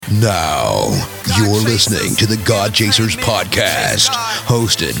Now, you're listening to the God Chasers podcast,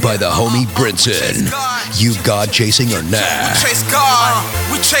 hosted by the homie Brinson. You God chasing or nah? We chase God,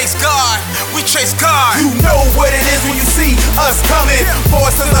 we chase God, we chase God. You know what it is when you see us coming.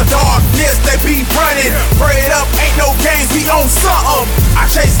 Forces of darkness, they be running. Pray it up, ain't no games, we own something. I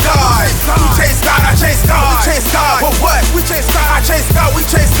chase God, we chase God, I chase God. We chase God, but what? We chase God, I chase God, we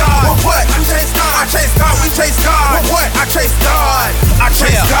chase God. But what? I chase God, I chase God, we chase God. But what? I chase God, I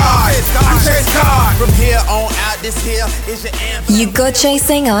chase God. I chase God. From here on out, this here is your anthem. You God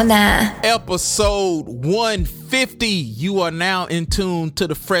chasing or nah? Episode 150. You are now in tune to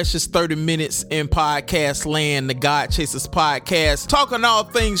the freshest 30 minutes in podcast land, the God Chasers podcast, talking all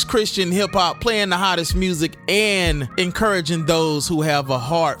things Christian hip hop, playing the hottest music, and encouraging those who have a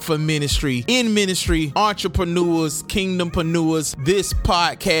heart for ministry, in ministry, entrepreneurs, kingdompreneurs. This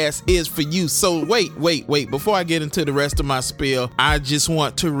podcast is for you. So wait. Before I get into the rest of my spiel, I just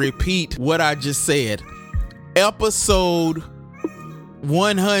want to repeat what I just said. Episode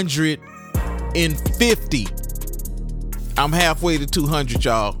 150. I'm halfway to 200,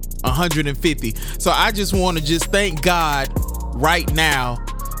 y'all. 150. So I just want to thank God right now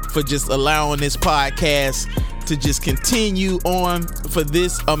for just allowing this podcast to just continue on for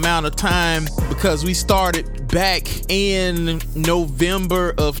this amount of time, because we started back in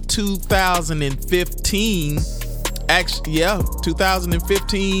November of 2015. Actually,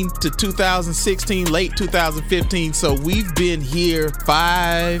 2015 to 2016, late 2015. So we've been here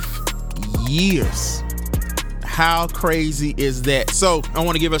 5 years. How crazy is that? So I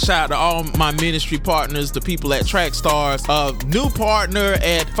want to give a shout out to all my ministry partners, the people at Trackstars, new partner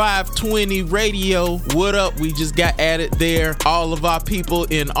at 520 Radio. What up? We just got added there. All of our people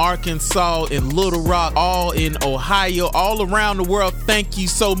in Arkansas, in Little Rock, all in Ohio, all around the world. Thank you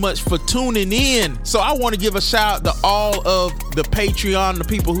so much for tuning in. So I want to give a shout out to all of the Patreon, the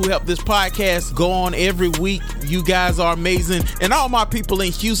people who help this podcast go on every week. You guys are amazing. And all my people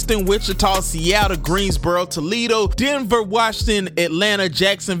in Houston, Wichita, Seattle, Greensboro, Toledo, Denver, Washington, Atlanta,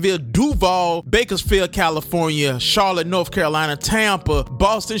 Jacksonville, Duval, Bakersfield, California, Charlotte, North Carolina, Tampa,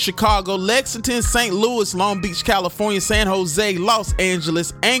 Boston, Chicago, Lexington, St. Louis, Long Beach, California, San Jose, Los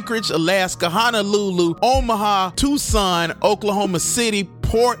Angeles, Anchorage, Alaska, Honolulu, Omaha, Tucson, Oklahoma City,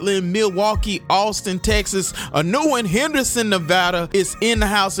 Portland, Milwaukee, Austin, Texas, a new one, Henderson, Nevada is in the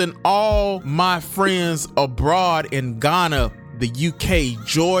house, and all my friends abroad in Ghana, the UK,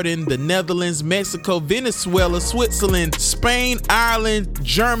 Jordan, the Netherlands, Mexico, Venezuela, Switzerland, Spain, Ireland,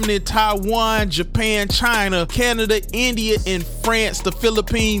 Germany, Taiwan, Japan, China, Canada, India, and France, the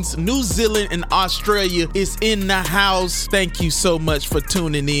Philippines, New Zealand, and Australia is in the house. Thank you so much for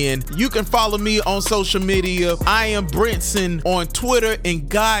tuning in. You can follow me on social media. I am Brinson on Twitter and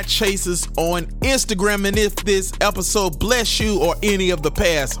God Chasers on Instagram. And if this episode bless you, or any of the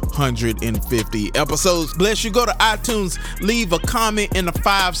past 150 episodes bless you, go to iTunes, leave a comment and a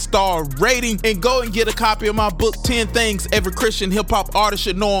 5-star rating, and go and get a copy of my book 10 Things Every Christian Hip Hop Artist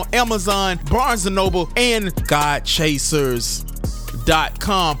Should Know on Amazon, Barnes & Noble, and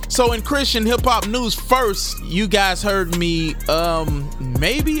GodChasers.com. So in Christian hip hop news, first, you guys heard me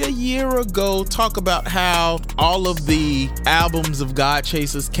maybe a year ago talk about how all of the albums of God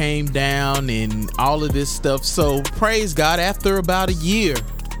Chasers came down and all of this stuff. So praise God, after about a year,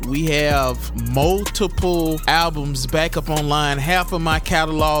 we have multiple albums back up online. Half of my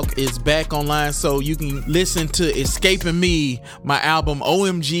catalog is back online, so you can listen to Escaping Me, my album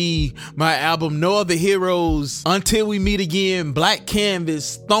OMG, my album No Other Heroes, Until We Meet Again, Black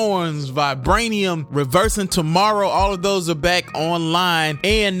Canvas, Thorns, Vibranium, Reversing Tomorrow. All of those are back online.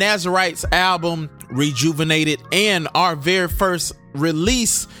 And Nazarite's album Rejuvenated, and our very first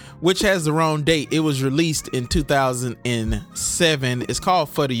release, which has the wrong date. It was released in 2007. It's called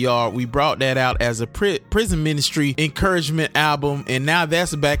For the Yard. We brought that out as a prison ministry encouragement album, and now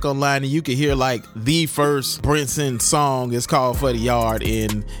that's back online, and you can hear like the first Brinson song is called For the Yard,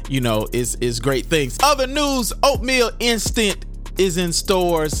 and you know, it's great things. Other news, Oatmeal Instant is in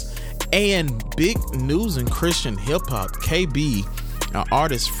stores, and big news in Christian hip hop. KB, an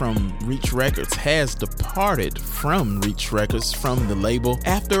artist from Reach Records, has departed from Reach Records, from the label.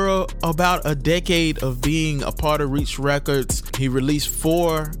 After about a decade of being a part of Reach Records, he released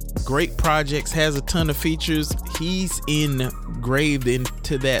 4 great projects, has a ton of features. He's engraved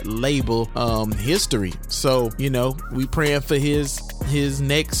into that label history. So, you know, we praying for his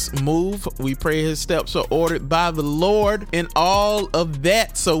next move. We pray his steps are ordered by the Lord and all of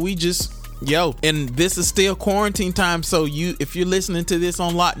that. So we just and this is still quarantine time, so if you're listening to this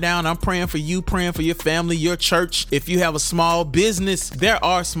on lockdown, I'm praying for you, praying for your family, your church. If you have a small business, there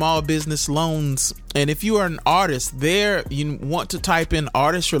are small business loans And if you are an artist there, you want to type in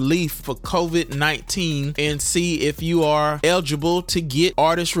artist relief for COVID-19 and see if you are eligible to get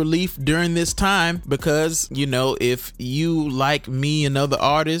artist relief during this time, because, you know, if you, like me and other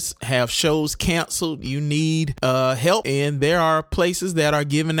artists, have shows canceled, you need help. And there are places that are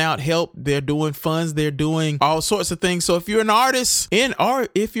giving out help. They're doing funds. They're doing all sorts of things. So if you're an artist or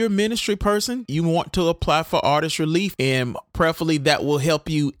if you're a ministry person, you want to apply for artist relief, and preferably that will help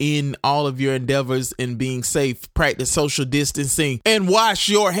you in all of your endeavors in being safe. Practice social distancing and wash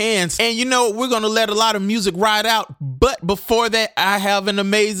your hands. And you know, we're going to let a lot of music ride out. But before that, I have an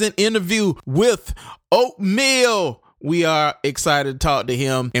amazing interview with Oatmeal. We are excited to talk to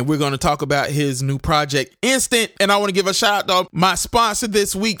him, and we're going to talk about his new project, Instant. And I want to give a shout out to my sponsor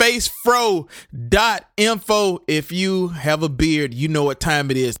this week, FaceFro.info. If you have a beard, you know what time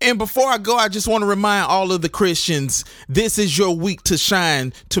it is. And before I go, I just want to remind all of the Christians, this is your week to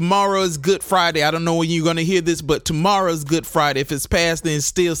shine. Tomorrow is Good Friday. I don't know when you're going to hear this, but tomorrow is Good Friday. If it's past, then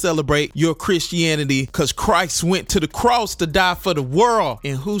still celebrate your Christianity, because Christ went to the cross to die for the world,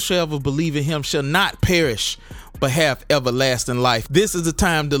 and whosoever believe in him shall not perish, but have everlasting life. This is the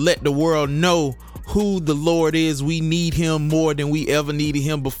time to let the world know who the Lord is. We need him more than we ever needed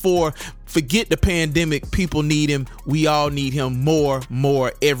him before. Forget the pandemic. People need him. We all need him more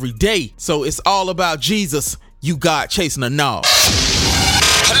every day. So it's all about Jesus. You God chasing a knob.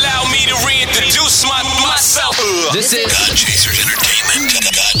 Allow me to reintroduce myself. This is God Chasers Entertainment.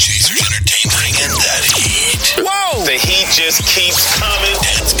 God Chasers Entertainment. And that heat. Whoa! The heat just keeps coming.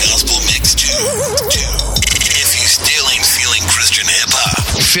 That's Gospel Mix 2. If you still ain't feeling Christian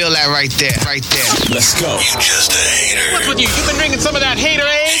hip-hop, feel that right there. Let's go. you just a hater. What's with you? You been drinking some of that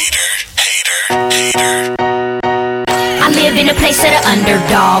haterade? Hater. I live in a place of the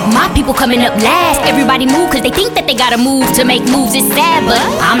underdog. My people coming up last. Everybody move cause they think that they gotta move to make moves. It's sad, but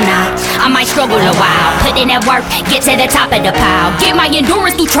I'm not. I might struggle a while. Put in that work, get to the top of the pile. Get my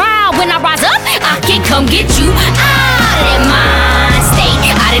endurance through trial. When I rise up, I can come get you out of that mind state,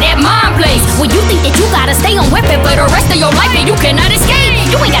 out of that mind place where you think that you gotta stay on weapon for the rest of your life and you cannot escape.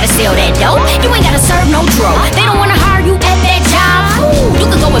 You ain't gotta sell that dope. You ain't gotta serve no drug. They don't wanna hire you at that job. Ooh, you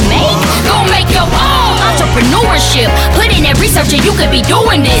can go and make your own entrepreneurship. Put in that research and you could be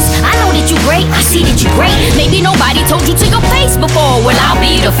doing this. I know that you great, I see that you great. Maybe nobody told you to your face before. Well, I'll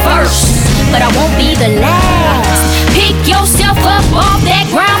be the first, but I won't be the last. Pick yourself up off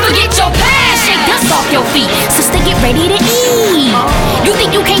that ground, forget your past. Shake dust off your feet, sister, get ready to eat. You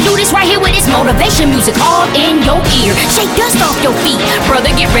think you can't do this right here with this motivation music all in your ear. Shake dust off your feet,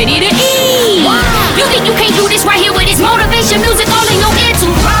 brother, get ready to eat. You think you can't do this right here with this motivation music all in your ear to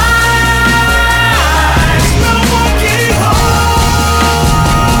rise.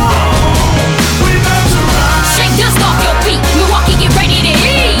 Shake dust off your feet, Milwaukee, get ready to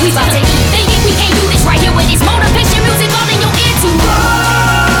eat. We about to eat. They think we can't do this right here with this motivation music all in your ear to rise.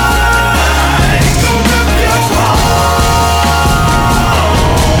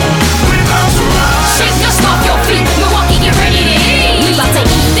 Shake dust off your feet, Milwaukee, get ready to eat. We about to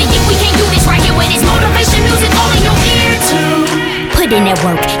eat. They think we can't do this right here with this motivation music all in your ear too. Put in that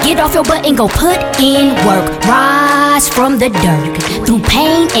work, get off your butt and go put in work. Rise from the dirt, through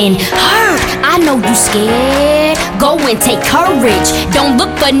pain and hurt. I know you scared, go and take courage. Don't look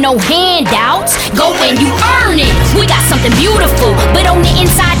for no handouts, go and you earn it. We got something beautiful, but on the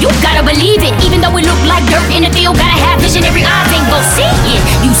inside you gotta believe it. Even though it look like dirt in the field, gotta have vision, every eye ain't go see it.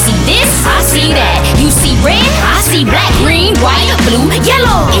 You see this, I see that. You see red, I see black, green, white, blue,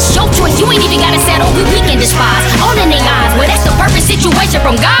 yellow. It's your choice, you ain't even gotta settle. We can despise all in their eyes, well that's the perfect situation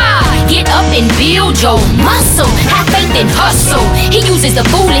from God. Get up and build your muscle, have faith and hustle. He uses the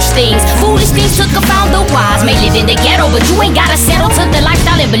foolish things to confound the wise. May live in the ghetto, but you ain't gotta settle to the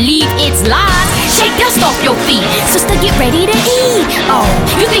lifestyle and believe it's lies. Shake dust off your feet, sister, get ready to eat. Oh,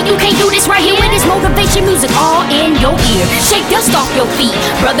 you think you can't do this right here with this motivation music all in your ear. Shake dust off your feet,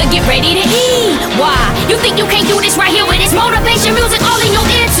 brother, get ready to eat. Why? You think you can't do this right here with this motivation music all in your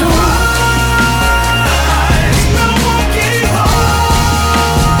ear too?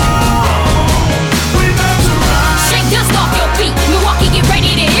 Shake dust off your feet, Milwaukee, get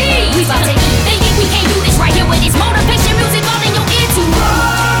ready to eat. We about to eat. They think we can't do this right here with this motivation music all in your ear too.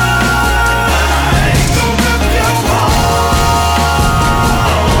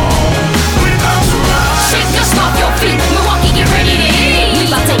 Shake dust off your feet, Milwaukee, get ready to eat. We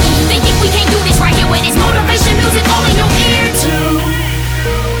about to eat. They think we can't do this right here with this motivation music all in your ear too.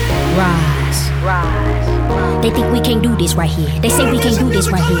 Rise. They think we can't do this right here. They say we can't do this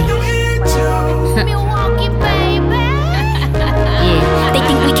right here. Milwaukee, baby. Yeah, they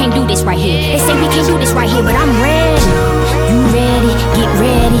think we can't do this right here. They say we can't do this right here, but I'm ready. You ready? Get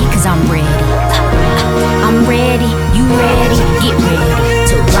ready, cause I'm ready. I'm ready, you ready, get ready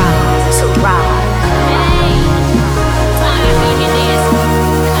to ride, to ride.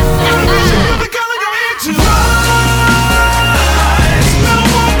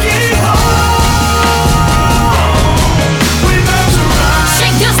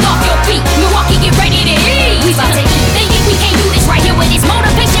 Shake dust off your feet, Milwaukee, get ready to eat. We about to eat, they think we can't do this right here with this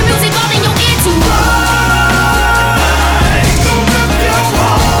motivation music all in your ear to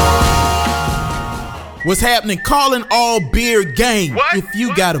What's happening? Calling all beard gang. If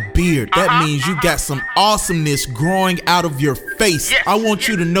you got a beard, that means you got some awesomeness growing out of your face. I want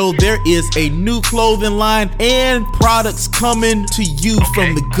you to know there is a new clothing line and products coming to you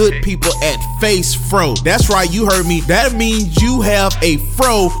from the good people at Face Fro. That's right, you heard me. That means you have a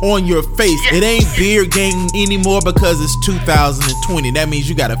fro on your face. It ain't beard gang anymore because it's 2020. That means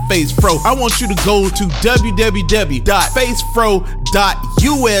you got a Face Fro. I want you to go to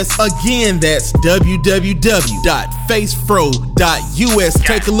www.facefro.us. Again, that's www.facefro.us.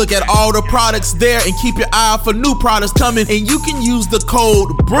 Take a look at all the products there and keep your eye out for new products coming. And you can use the code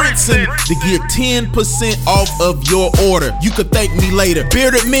Brinson to get 10% off of your order. You can thank me later.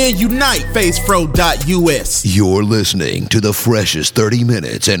 Bearded Men Unite, facefro.us. You're listening to the freshest 30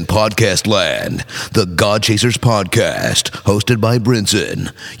 minutes in podcast land, the God Chasers podcast, hosted by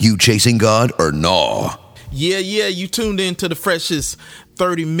Brinson. You chasing God or nah? Yeah, you tuned in to the freshest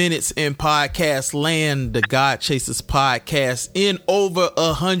 30 minutes in podcast land, the God Chasers podcast, in over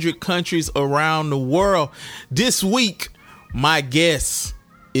 100 countries around the world. This week, my guest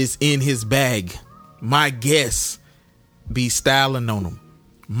is in his bag. My guest be styling on him.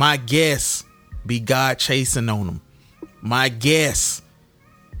 My guest be God chasing on him. My guest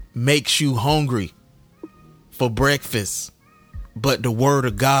makes you hungry for breakfast, but the word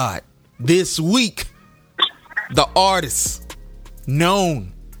of God. This week, the artist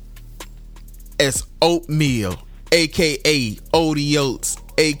known as Oatmeal, aka Odie Oats,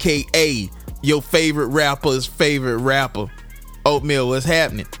 aka your favorite rapper's favorite rapper. Oatmeal, what's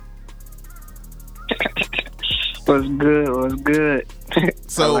happening? What's good?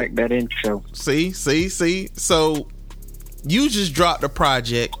 So, I like that intro. See. So you just dropped a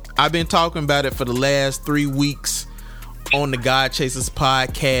project. I've been talking about it for the last 3 weeks on the God Chasers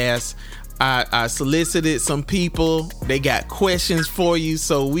podcast. I solicited some people. They got questions for you,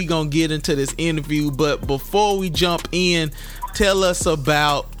 so we gonna get into this interview. But before we jump in, tell us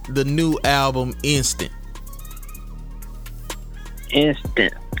about the new album, Instant.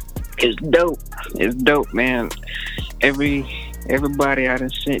 Instant. It's dope, man. Everybody I done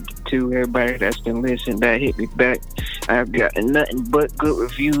sent it to, everybody that's been listening, that hit me back, I've gotten nothing but good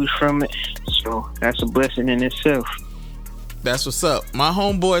reviews from it. So that's a blessing in itself. That's what's up. My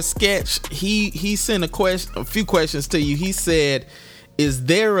homeboy Sketch, he sent a few questions to you. He said, is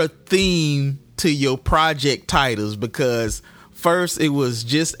there a theme to your project titles? Because first it was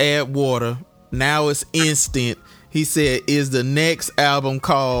Just Add Water, now it's Instant. He said, is the next album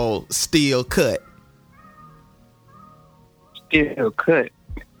called Still Cut? Still Cut?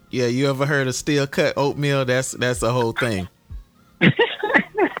 Yeah, you ever heard of Still Cut, Oatmeal? That's the whole thing.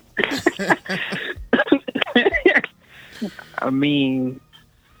 I mean,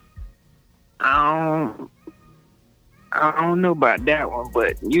 I don't know about that one,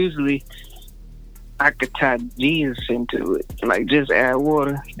 but usually I could tie Jesus into it. Like, just add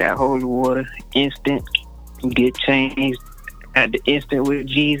water, that holy water, instant, get changed at the instant with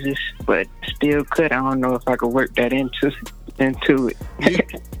Jesus, but Still Cut, I don't know if I could work that into it.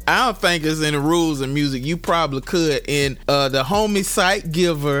 I don't think it's in the rules of music. You probably could. And the homie Sight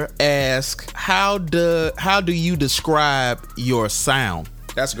Giver asks, how do you describe your sound?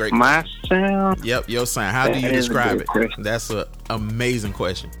 That's a great My sound? Yep, your sound. How do you describe it? That's an amazing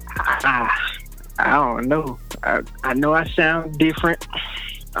question. I don't know. I know I sound different.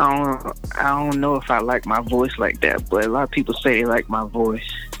 I don't know if I like my voice like that, but a lot of people say they like my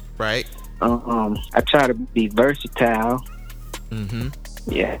voice. Right. I try to be versatile. Mm-hmm.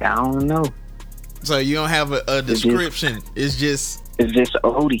 Yeah, I don't know. So you don't have a description. It's just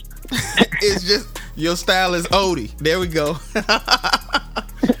Odie. It's just your style is Odie. There we go.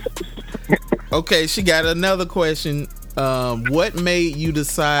 Okay, she got another question. What made you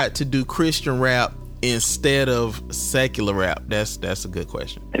decide to do Christian rap instead of secular rap? That's a good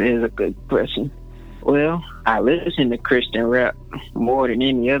question. It is a good question. Well, I listen to Christian rap more than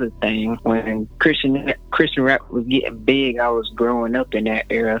any other thing. When Christian rap was getting big, I was growing up in that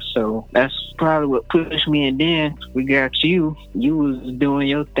era, so that's probably what pushed me. And then we got you. You was doing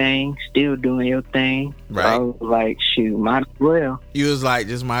your thing, still doing your thing. Right. I was like, shoot, might as well. You was like,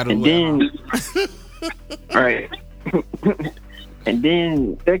 just might as and well. Then, right. And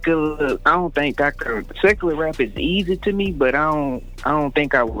then secular, I don't think I could. Secular rap is easy to me, but I don't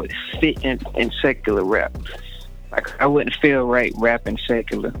think I would fit in secular rap. Like, I wouldn't feel right rapping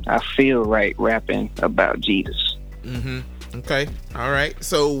secular. I feel right rapping about Jesus. Okay. All right.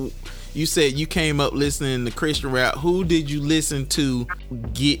 So you said you came up listening to Christian rap. Who did you listen to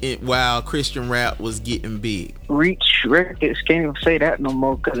while Christian rap was getting big? Reach Records, can't even say that no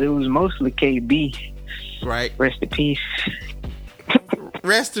more because it was mostly KB. Right. Rest in peace.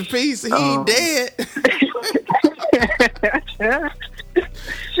 Rest in peace. He ain't dead.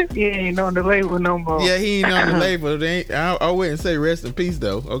 He ain't on the label no more. Yeah, he ain't on the label. I wouldn't say rest in peace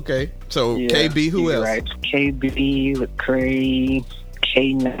though. Okay. So yeah, KB, who else? Right. KB, Lecrae,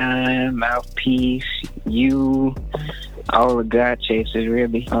 K9, Mouthpiece, you, all the God Chasers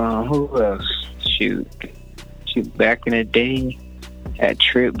really. Who else? Shoot, back in the day, had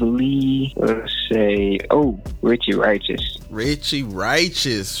Trip Lee. Let's say, Richie Righteous. Richie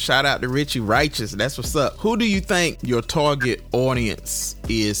Righteous. Shout out to Richie Righteous. That's what's up. Who do you think your target audience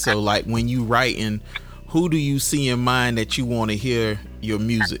is? So like when you writing, who do you see in mind that you want to hear your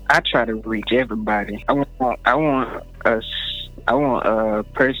music? I try to reach everybody. I want a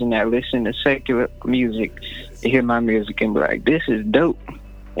person that listens to secular music to hear my music and be like, this is dope.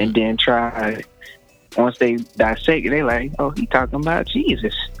 And then try, once they dissect it, they like, oh, he talking about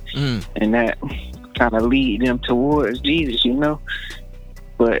Jesus. And that kind of lead them towards Jesus, you know.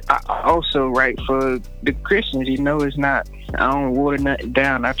 But I also write for the Christians, you know. It's not, I don't water nothing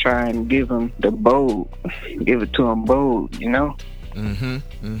down. I try and give them the bold, give it to them bold, you know.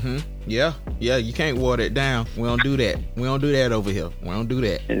 Yeah, you can't water it down. We don't do that. We don't do that over here. We don't do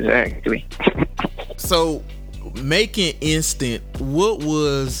that. Exactly. So, making Instant, what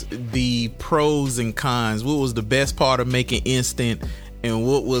was the pros and cons? What was the best part of making Instant? And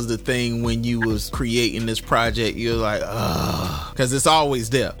what was the thing when you was creating this project, you're like, because it's always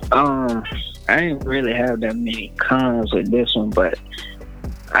there. I didn't really have that many cons with this one, but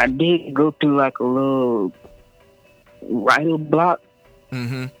I did go through like a little writer block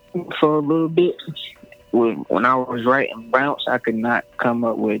for a little bit. When I was writing Bounce, I couldn't come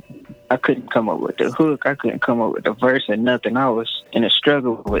up with the hook. I couldn't come up with the verse or nothing. I was in a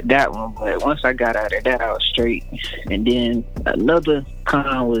struggle with that one. But once I got out of that, I was straight. And then another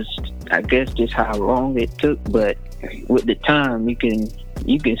con was, I guess, just how long it took. But with the time, you can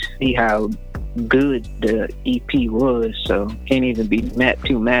see how good the EP was. So can't even be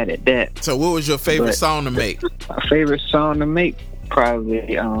too mad at that. So what was your favorite song to make? My favorite song to make,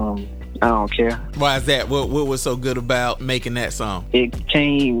 probably I Don't Care. Why is that? What was so good about making that song? It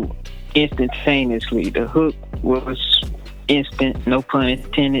came instantaneously. The hook was instant, no pun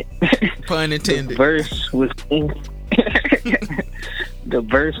intended. Pun intended. The verse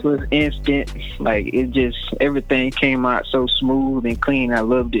was instant. Like, it just, everything came out so smooth and clean. I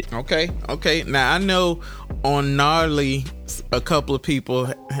loved it. Okay. Now, I know on Gnarly, a couple of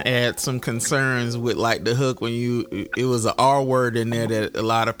people had some concerns with like the hook when it was an R word in there that a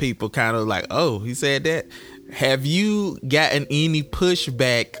lot of people kind of like, oh, he said that. Have you gotten any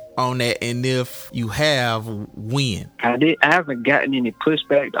pushback on that? And if you have, when? I haven't gotten any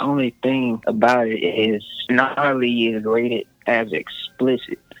pushback. The only thing about it is Gnarly is rated as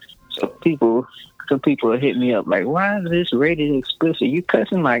explicit. So some people hit me up like, why is this rated explicit? You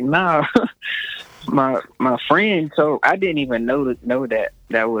cussing? Like, nah. My friend, so I didn't even know that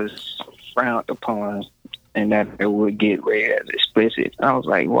was frowned upon and that it would get rated as explicit. I was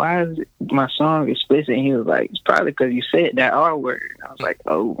like, why is my song explicit? And he was like, it's probably because you said that R word. I was like,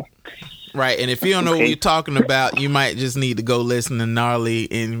 oh. Right, and if you don't know what you're talking about, you might just need to go listen to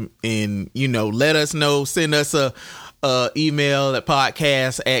Gnarly and you know, let us know. Send us a email at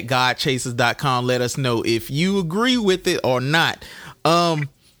podcast@godchasers.com. Let us know if you agree with it or not. So,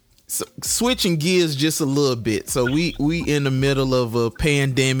 switching gears just a little bit. So we in the middle of a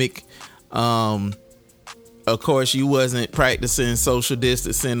pandemic. Of course, you wasn't practicing social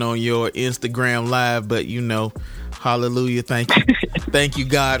distancing on your Instagram live, but you know, hallelujah, thank you. Thank you,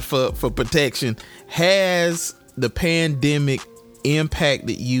 God, for protection. Has the pandemic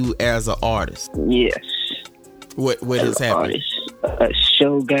impacted you as an artist? Yes. What has happened? A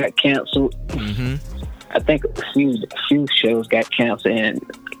show got canceled. I think a few shows got canceled, and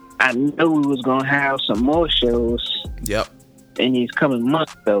I know we was gonna have some more shows. Yep. In these coming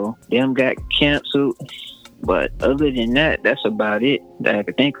months, though, them got canceled. But other than that, that's about it that I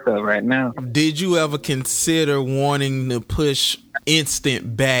can think of right now. Did you ever consider wanting to push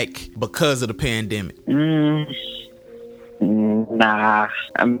Instant back because of the pandemic? Nah.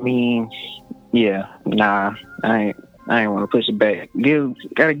 I mean, yeah, nah. I I ain't want to push it back.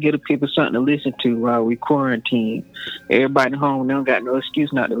 Gotta give the people something to listen to while we quarantine. Everybody home, they don't got no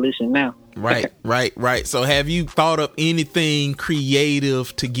excuse not to listen now. Right. So have you thought up anything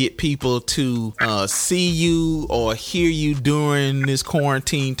creative to get people to see you or hear you during this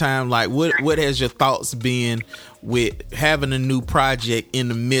quarantine time? Like what has your thoughts been with having a new project in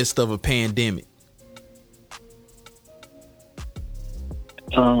the midst of a pandemic?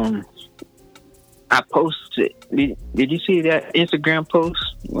 I posted. Did you see that Instagram post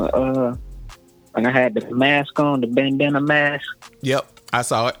when I had the mask on, the bandana mask? Yep, I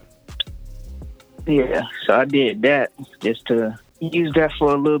saw it. Yeah, so I did that just to use that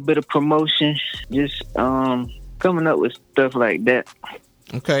for a little bit of promotion. Just coming up with stuff like that.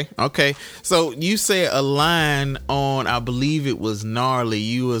 Okay. So you said a line on, I believe it was Gnarly.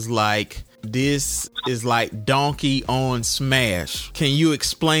 You was like, this is like Donkey on Smash. Can you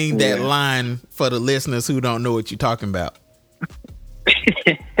explain that line for the listeners who don't know what you're talking about?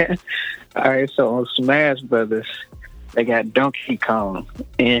 All right, so on Smash Brothers, they got Donkey Kong,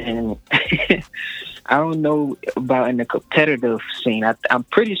 and I don't know about in the competitive scene. I'm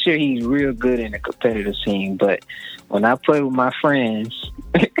pretty sure he's real good in the competitive scene, but when I play with my friends,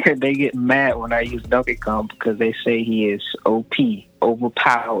 they get mad when I use Donkey Kong because they say he is OP,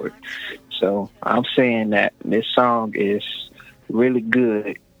 overpowered. So I'm saying that this song is really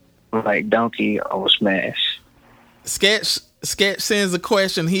good, like Donkey on Smash. Sketch sends a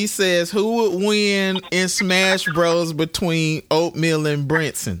question. He says, who would win in Smash Bros between Oatmeal and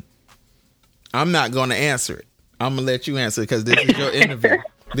Brinson? I'm not going to answer it. I'm going to let you answer it because this is your interview.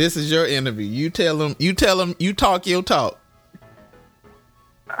 This is your interview. You tell him, you talk your talk.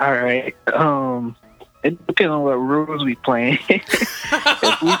 All right. It depends on what rules we playing.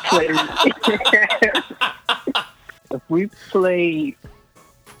 If we play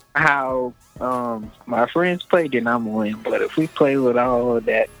how my friends play, then I'm gonna win. But if we play with all of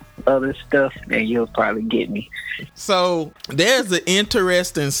that other stuff, then you'll probably get me. So there's an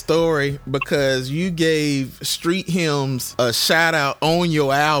interesting story because you gave Street Hymns a shout out on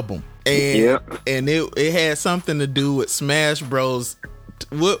your album, and it had something to do with Smash Bros.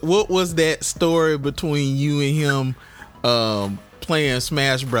 What was that story between you and him playing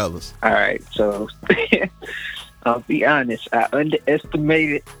Smash Brothers? All right, so I'll be honest, I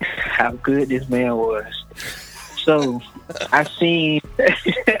underestimated how good this man was. So I seen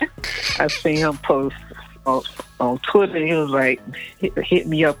him post on Twitter. He was like, hit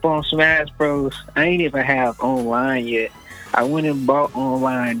me up on Smash Bros. I ain't even have online yet. I went and bought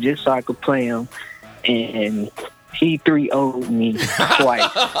online just so I could play him, and he 3-0'd me twice.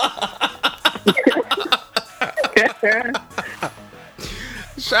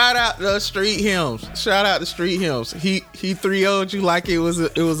 Shout out to Street Hymns. He 3-0'd you like it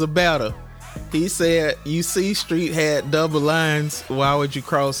was a battle. He said, you see Street had double lines, why would you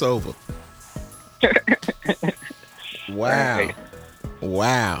cross over? Wow.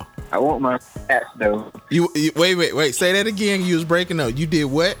 I want my rematch though. You wait, say that again. You was breaking up. You did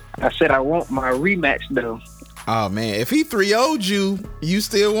what? I said I want my rematch though. Oh man, if he 3-0'd you, you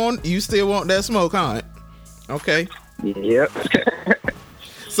still want that smoke, huh? Okay. Yep.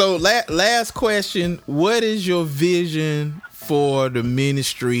 So last question, what is your vision for the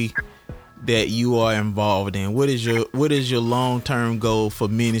ministry that you are involved in? What is your long-term goal for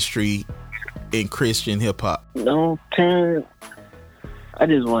ministry in Christian hip hop? Long term, I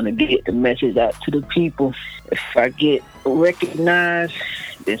just want to get the message out to the people. If I get recognized,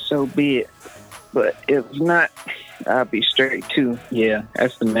 then so be it. But if not, I'll be straight too. Yeah,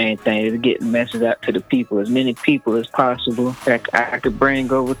 that's the main thing, is get the message out to the people, as many people as possible that I could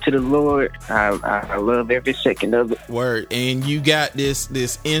bring over to the Lord. I love every second of it. Word. And you got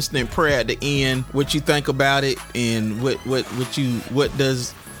this instant prayer at the end. What you think about it, and what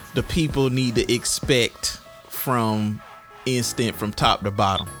does the people need to expect from instant from top to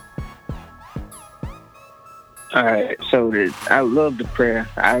bottom? All right, so I love the prayer.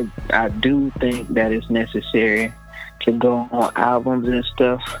 I do think that it's necessary to go on albums and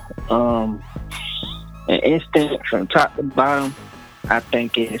stuff. An instant from top to bottom, I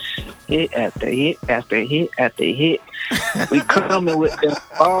think it's hit after hit after hit after hit. We coming with the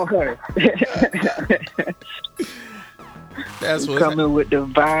all her. That's what coming with the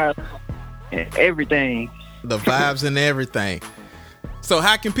vibe and everything. The vibes and everything. So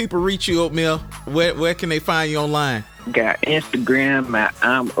how can people reach you, Oatmeal? Where can they find you online? Got Instagram at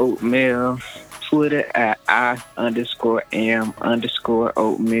I'm Oatmeal, Twitter at I_am_Oatmeal,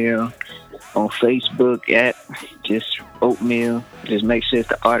 on Facebook at just Oatmeal. Just make sure it's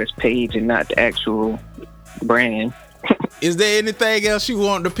the artist page and not the actual brand. Is there anything else you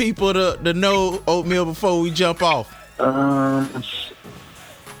want the people to know, Oatmeal, before we jump off?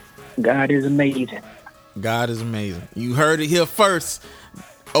 God is amazing. God is amazing. You heard it here first.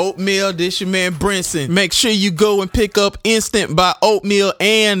 Oatmeal, this your man Brinson. Make sure you go and pick up Instant by Oatmeal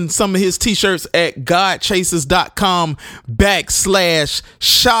and some of his t-shirts at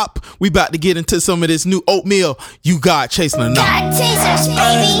godchasers.com/shop. We about to get into some of this new Oatmeal. You God chasing or not? God chasers,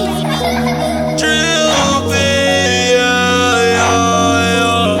 baby.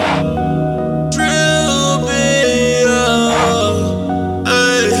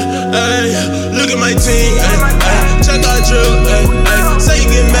 Look at my team, check out drill, say you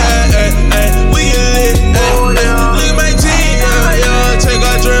get mad, we get lit, look at my team, check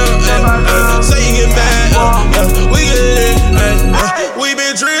out drill, say you get mad, we get lit, we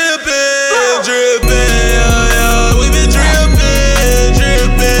been drippin', we been drippin',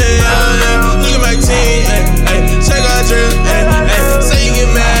 look at my team, check out drill, say you get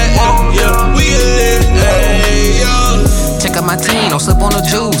mad, we get lit, check out my team, don't slip on the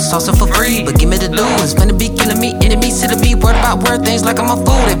juice, toss it for free, but give me the dues. Finna be killing me, enemies to the beat, worried about word things like I'm a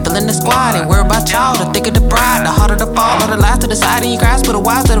fool. They feeling the squad, ain't worried about y'all. The thicker the bride, the harder the fall, all the lies to the side, and you cries, put the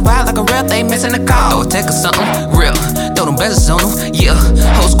wise to the right like a real thing, missing the call. Throw a tech or something, real, throw them bezels on them, yeah.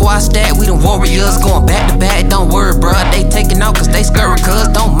 Whole squad stat, we the warriors, going back to back, don't worry, bruh. They taking out cause they scurry, cuz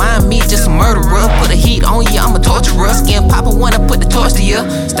don't mind me, just a murderer. Put a heat on you, I'm a torturer. Skin popper when I put the torch to you.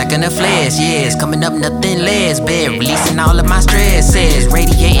 Stacking the flares, yeah, it's coming up, nothing less. Bad, releasing all of my stresses,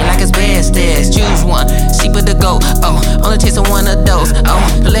 radiating like it's bad stairs. Choose one, sheep of the goat, oh, only tasting one of those, oh,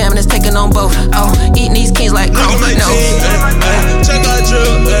 the lamb is taking on both, oh, eating these kings like look at my team, check out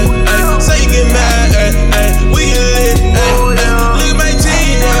drill, say you get mad, we get lit, look at my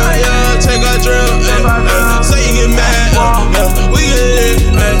team, check out drill, say you get mad, we get lit,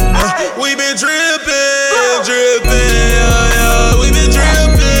 we been drippin', we been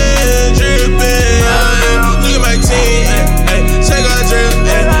drippin', look at my team, check out drill,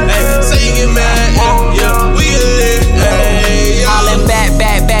 say you get mad, we get lit, Hollin'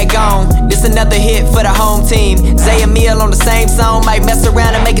 back on. This another hit for the home team. Zay and Meal on the same song, might mess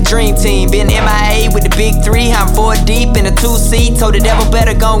around and make a dream team. Been MIA with the big three, I'm 4 deep in a 2-seat. Told the devil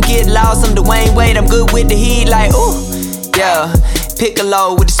better gon' get lost. I'm Dwayne Wade, I'm good with the heat, like ooh, yeah.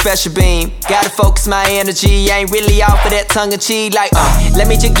 Piccolo with the special beam. Gotta focus my energy. I ain't really off of that tongue in cheek. Like, let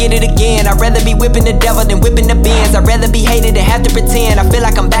me just get it again. I'd rather be whipping the devil than whipping the Benz. I'd rather be hated than have to pretend. I feel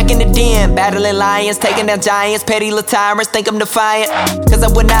like I'm back in the den. Battling lions, taking down giants. Petty little tyrants, think I'm defiant. Cause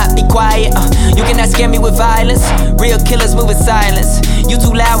I would not be quiet. You cannot scare me with violence. Real killers move in silence. You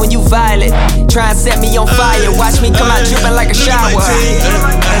too loud when you violent. Try and set me on fire. Watch me come out dripping like a shower.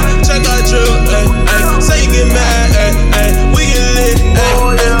 Check out drill, say you get mad, we get lit,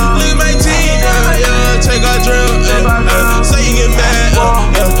 look at my team, check out drill, say you get mad,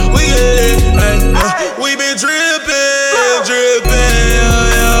 we get lit, we been drippin',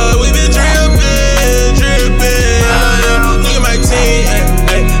 we been drippin', look at my team,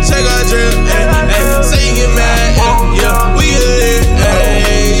 check out drill, say you get mad, we get lit,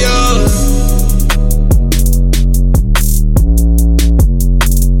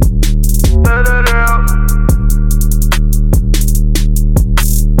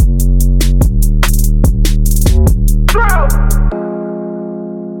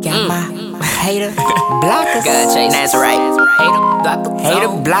 Hater, blockers. God chase, that's right. Hater,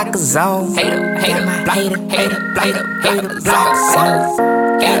 blocker zone. Hater, blocker zone.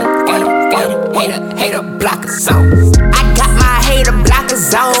 Hater, blocker zone. I got my hater blocker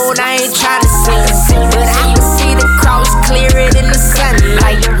zone. I ain't tryna sing, but I can see the cross clearer than the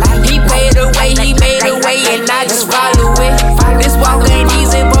sunlight. He paid the way, he made a way, and I just follow it. This walk ain't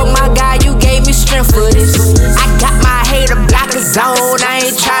easy, but my God, you gave me strength for this. I got my hater blocker zone. I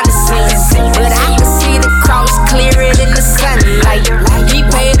ain't tryna sing, but I can see the cross clearer than the sunlight. He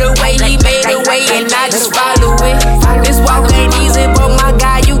paid the way, he made a way, and I just follow it. This walk ain't easy, but my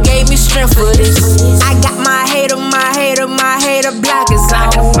God, you gave me strength for this. I got my hater blockers on.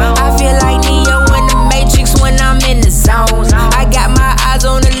 I feel like Neo in the Matrix when I'm in the zone. I got my eyes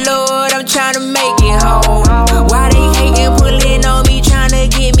on the Lord, I'm tryna make it home. Why they hating, pulling on me, tryna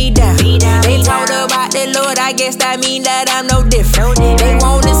get me down? They talk about the Lord, I guess that mean that I'm no different. They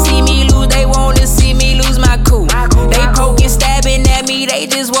wanna see me lose, they wanna see me lose my cool. They poking, stabbing at me, they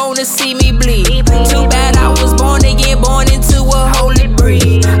just wanna see me bleed. Too bad I was born again, born into a holy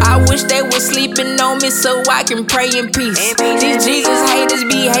breed. I wish they was sleeping on me so I can pray in peace. These Jesus haters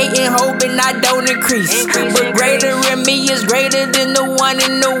be hating, hoping I don't increase. But greater in me is greater than the one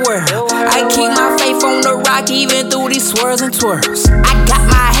in the world. I keep my faith on the rock even through these swirls and twirls. I got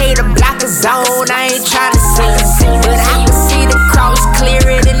my hater blocker zone, I ain't tryna sing, but I can see the cross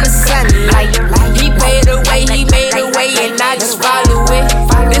clearer than the sunlight. He paid the way, he made a way,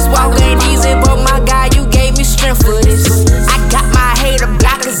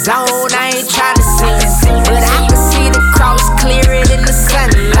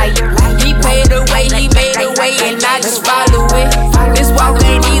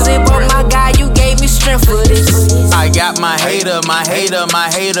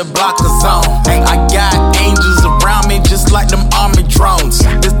 hater blocker zone. I got angels around me just like them army drones.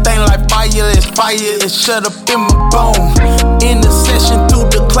 This thing like fire, it's shut up in my bone. Intercession through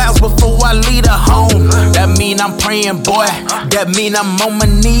the clouds before I leave the home. That mean I'm praying, boy, that mean I'm on my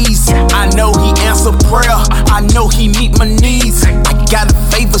knees. I know he answer prayer, I know he meet my needs. I got a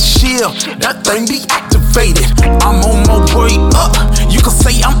favor shield, that thing be activated. I'm on my way up, you can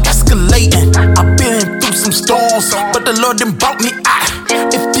say I'm escalating. I've been through some storms, but the Lord done brought me out.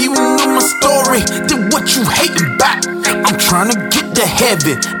 If you knew my story, then what you hating back? I'm trying to get to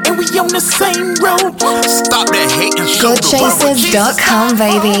heaven, and we on the same road. Stop that hating. GodChasers.com,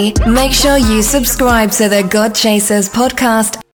 baby. Make sure you subscribe to the God Chasers podcast